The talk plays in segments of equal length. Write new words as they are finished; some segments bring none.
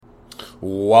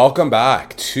Welcome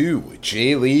back to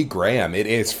J. Lee Graham. It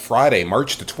is Friday,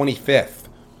 March the 25th,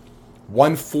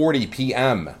 1:40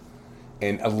 p.m.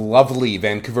 in lovely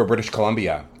Vancouver, British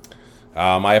Columbia.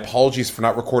 My apologies for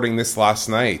not recording this last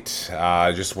night.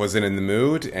 Just wasn't in the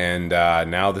mood, and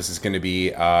now this is going to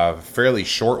be a fairly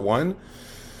short one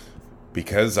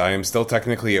because I am still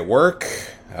technically at work.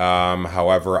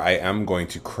 However, I am going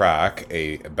to crack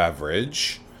a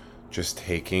beverage, just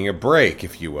taking a break,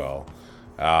 if you will.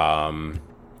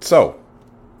 So,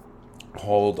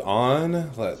 hold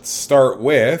on. Let's start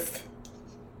with...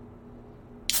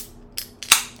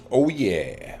 Oh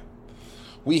yeah.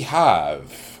 We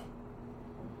have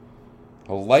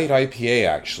a light IPA,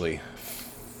 actually.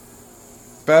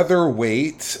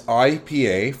 Featherweight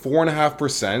IPA,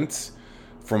 4.5%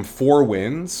 from Four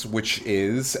Winds, which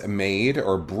is made,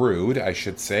 or brewed, I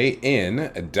should say,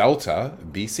 in Delta,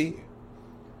 BC.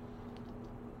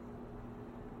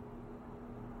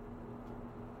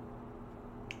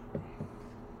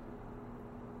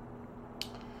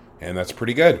 And that's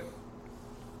pretty good.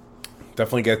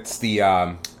 Definitely gets the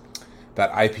that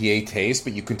IPA taste,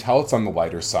 but you can tell it's on the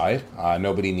lighter side.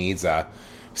 Nobody needs a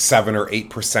 7 or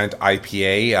 8%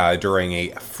 IPA during a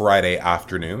Friday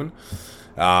afternoon.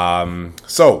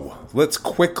 So let's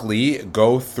quickly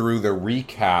go through the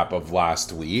recap of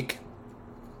last week.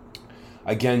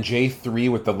 Again,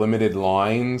 J3 with the limited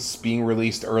lines being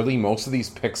released early. Most of these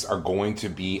picks are going to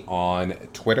be on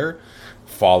Twitter.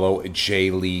 Follow J.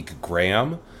 League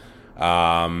Graham.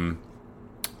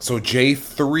 So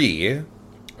J3,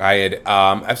 I had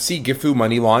FC Gifu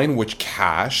Moneyline, which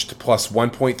cashed, plus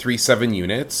 1.37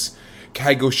 units.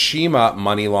 Kagoshima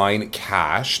Moneyline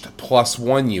cashed, plus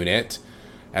 1 unit.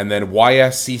 And then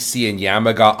YSCC and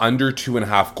Yamaga under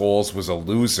 2.5 goals was a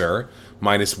loser,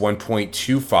 minus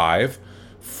 1.25,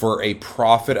 for a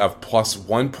profit of plus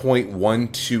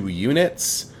 1.12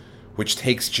 units, which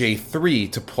takes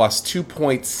J3 to plus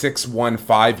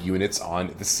 2.615 units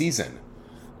on the season.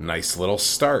 Nice little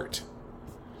start.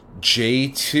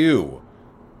 J2,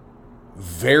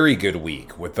 very good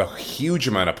week with the huge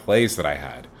amount of plays that I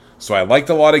had. So I liked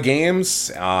a lot of games,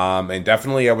 and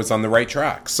definitely I was on the right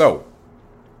track. So,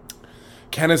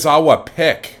 Kanazawa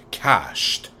pick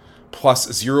cashed, plus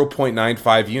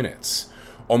 0.95 units.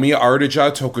 Omiya Ardija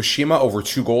Tokushima over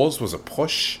 2 goals was a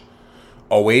push.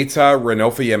 Oeta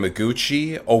Renofa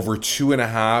Yamaguchi over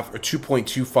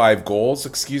 2.25 goals,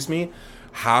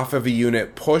 half of a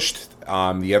unit pushed,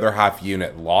 the other half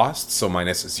unit lost, so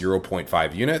minus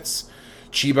 0.5 units.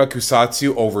 Chiba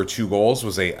Kusatsu over 2 goals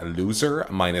was a loser,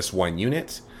 minus 1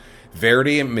 unit.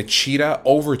 Verdi Machida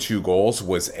over 2 goals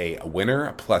was a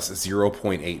winner, plus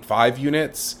 0.85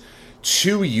 units.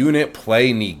 2 unit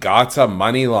play Niigata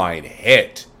Moneyline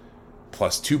hit,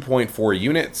 plus 2.4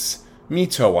 units.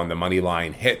 Mito on the money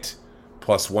line hit,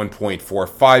 plus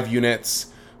 1.45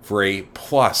 units, for a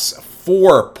plus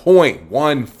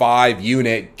 4.15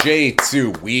 unit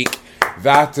J2 week.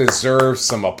 That deserves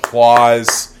some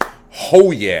applause.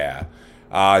 Oh yeah.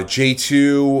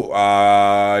 J2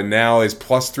 now is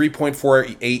plus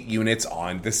 3.48 units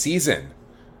on the season.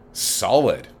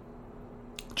 Solid.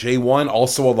 J1,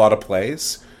 also a lot of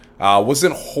plays.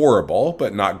 Wasn't horrible,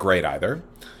 but not great either.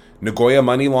 Nagoya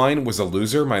Moneyline was a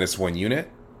loser, minus 1 unit.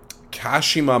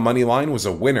 Kashima Moneyline was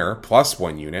a winner, plus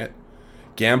 1 unit.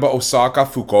 Gamba Osaka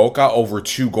Fukuoka over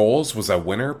 2 goals was a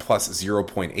winner, plus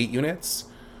 0.8 units.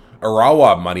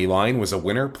 Urawa Moneyline was a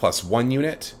winner, plus 1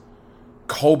 unit.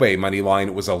 Kobe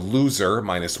Moneyline was a loser,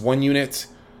 minus 1 unit.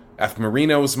 F.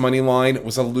 Marino's Moneyline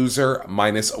was a loser,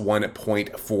 minus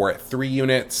 1.43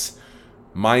 units.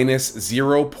 Minus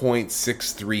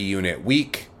 0.63 unit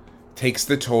week. Takes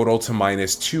the total to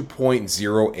minus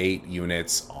 2.08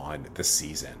 units on the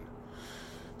season.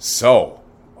 So,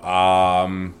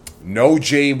 no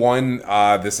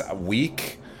J1 this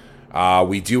week.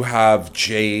 We do have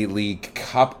J League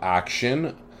Cup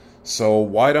action. So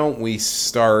why don't we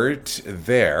start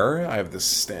there? I have the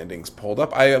standings pulled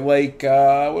up. I like,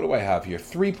 what do I have here?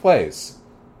 3 plays.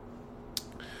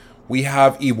 We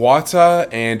have Iwata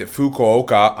and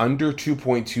Fukuoka under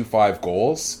 2.25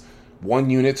 goals. 1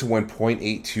 unit to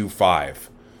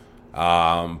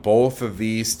 1.825. Both of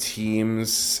these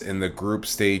teams in the group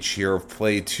stage here have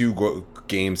played 2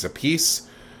 games apiece.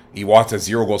 Iwata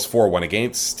 0 goals for, 1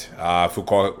 against.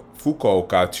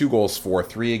 Fukuoka 2 goals for,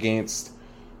 3 against.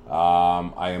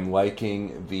 I am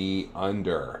liking the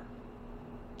under.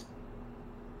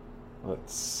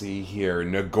 Let's see here.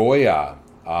 Nagoya,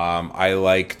 I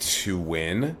like to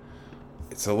win.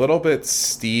 It's a little bit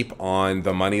steep on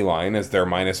the money line as they're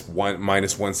minus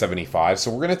 175. So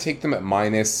we're going to take them at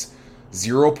minus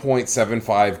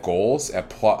 0.75 goals at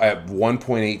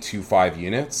 1.825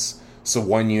 units. So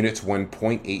 1 unit to win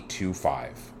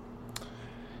 0.825.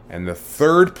 And the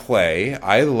third play,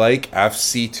 I like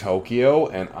FC Tokyo,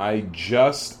 and I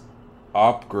just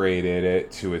upgraded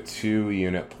it to a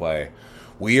 2-unit play.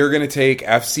 We are going to take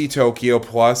FC Tokyo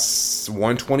plus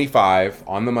 125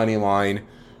 on the money line,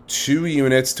 2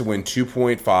 units to win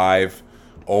 2.5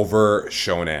 over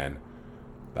Shonan.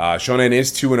 Shonan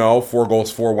is 2-0, 4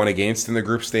 goals for, 1 against in the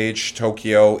group stage.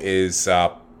 Tokyo is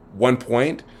 1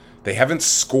 point. They haven't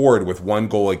scored with 1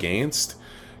 goal against.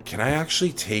 Can I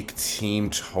actually take team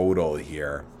total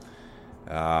here?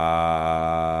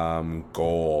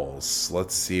 Goals.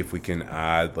 Let's see if we can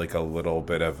add like a little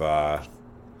bit of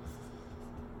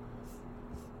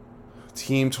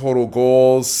team total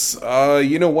goals.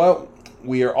 You know what?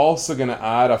 We are also going to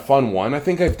add a fun one. I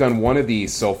think I've done one of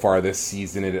these so far this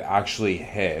season. It actually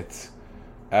hit.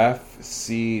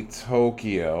 FC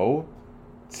Tokyo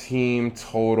team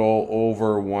total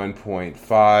over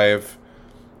 1.5.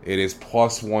 It is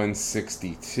plus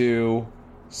 162.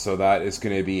 So that is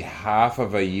going to be half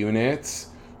of a unit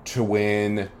to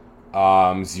win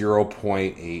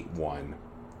 0.81.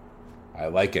 I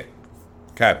like it.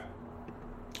 Okay.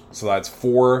 So that's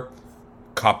 4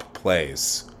 cup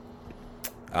plays.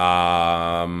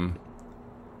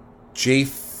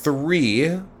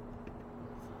 J3,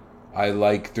 I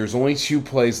like, there's only 2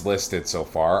 plays listed so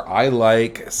far. I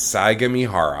like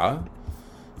Sagamihara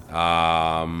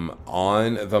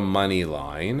on the money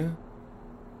line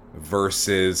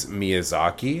versus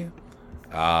Miyazaki.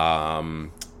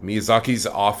 Miyazaki's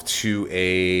off to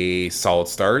a solid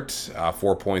start.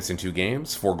 4 points in 2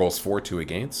 games. 4 goals for, 2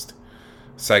 against.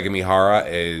 Sagamihara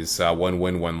is 1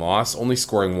 win, 1 loss. Only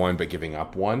scoring 1 but giving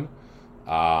up 1.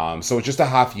 So it's just a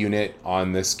half unit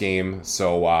on this game.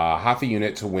 So half a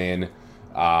unit to win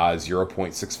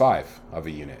 0.65 of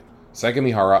a unit.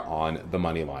 Sagamihara on the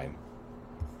money line.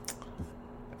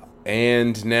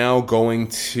 And now going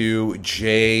to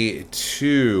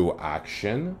J2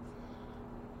 action.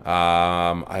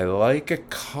 I like a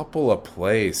couple of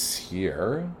plays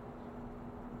here.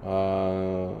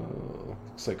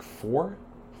 Looks like 4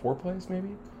 plays maybe.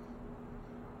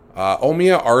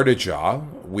 Omiya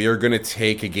Ardija, we are going to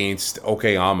take against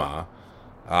Okayama.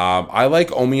 I like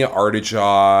Omiya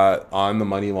Ardija on the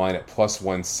money line at plus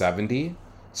 170.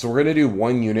 So we're going to do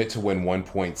 1 unit to win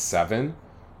 1.7.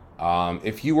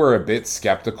 If you were a bit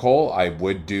skeptical, I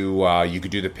would do, you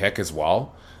could do the pick as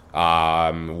well.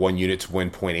 1 unit to win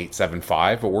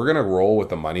 0.875. But we're going to roll with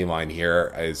the money line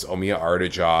here as Omiya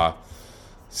Ardija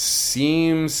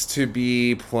seems to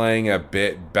be playing a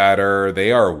bit better.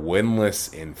 They are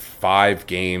winless in 5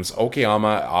 games.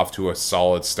 Okayama off to a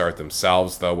solid start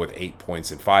themselves, though, with 8 points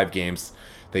in 5 games.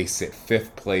 They sit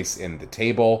 5th place in the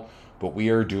table, but we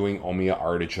are doing Omiya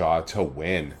Ardija to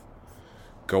win.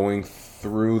 Going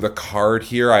through the card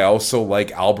here, I also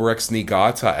like Albirex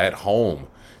Niigata at home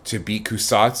to beat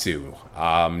Kusatsu.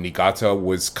 Niigata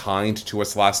was kind to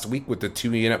us last week with the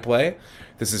 2-unit play.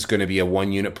 This is going to be a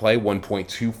 1-unit play,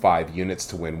 1.25 units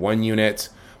to win 1 unit.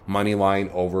 Money line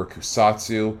over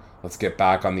Kusatsu. Let's get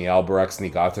back on the Albirex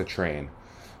Niigata train.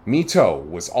 Mito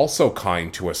was also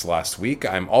kind to us last week.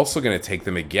 I'm also going to take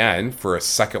them again for a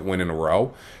 2nd win in a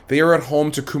row. They are at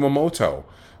home to Kumamoto.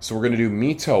 So we're going to do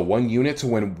Mito 1 unit to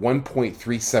win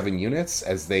 1.37 units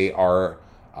as they are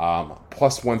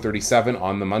plus 137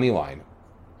 on the money line.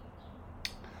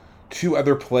 2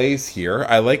 other plays here.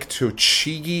 I like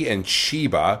Tochigi and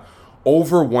Chiba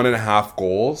over 1.5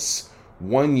 goals.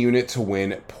 1 unit to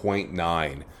win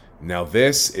 0.9. Now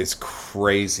this is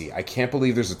crazy. I can't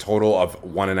believe there's a total of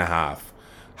 1.5.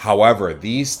 However,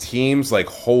 these teams, like,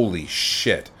 holy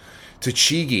shit.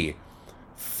 Tochigi,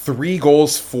 3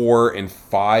 goals for in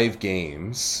 5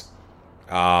 games.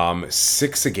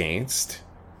 6 against.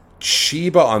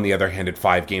 Chiba, on the other hand, in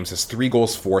 5 games has 3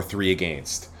 goals for, 3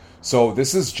 against. So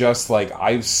this is just like,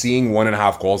 I'm seeing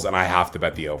 1.5 goals and I have to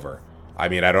bet the over. I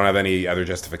mean, I don't have any other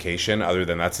justification other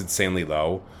than that's insanely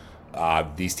low.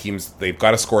 These teams, they've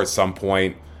got to score at some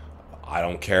point. I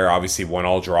don't care. Obviously,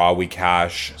 1-1 draw, we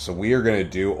cash. So we are going to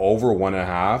do over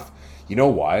 1.5. You know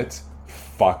what?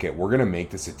 Fuck it. We're going to make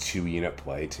this a 2-unit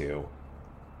play too.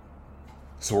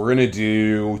 So we're going to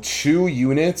do 2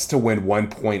 units to win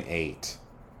 1.8.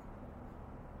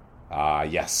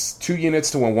 Yes, 2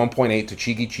 units to win 1.8 to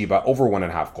Tochigi Chiba over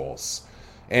 1.5 goals.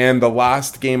 And the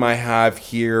last game I have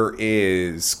here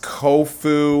is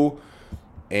Kofu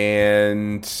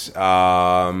and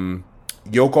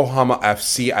Yokohama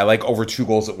FC. I like over 2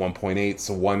 goals at 1.8,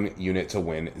 so 1 unit to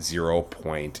win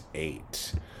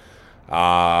 0.8.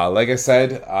 Like I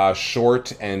said,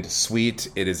 short and sweet.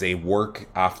 It is a work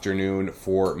afternoon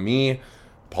for me.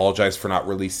 Apologize for not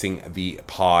releasing the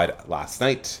pod last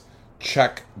night.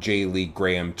 check J. Lee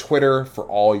Graham Twitter for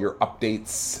all your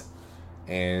updates.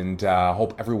 And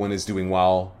hope everyone is doing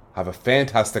well. Have a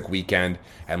fantastic weekend,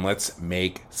 and let's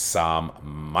make some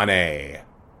money.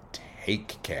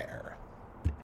 Take care.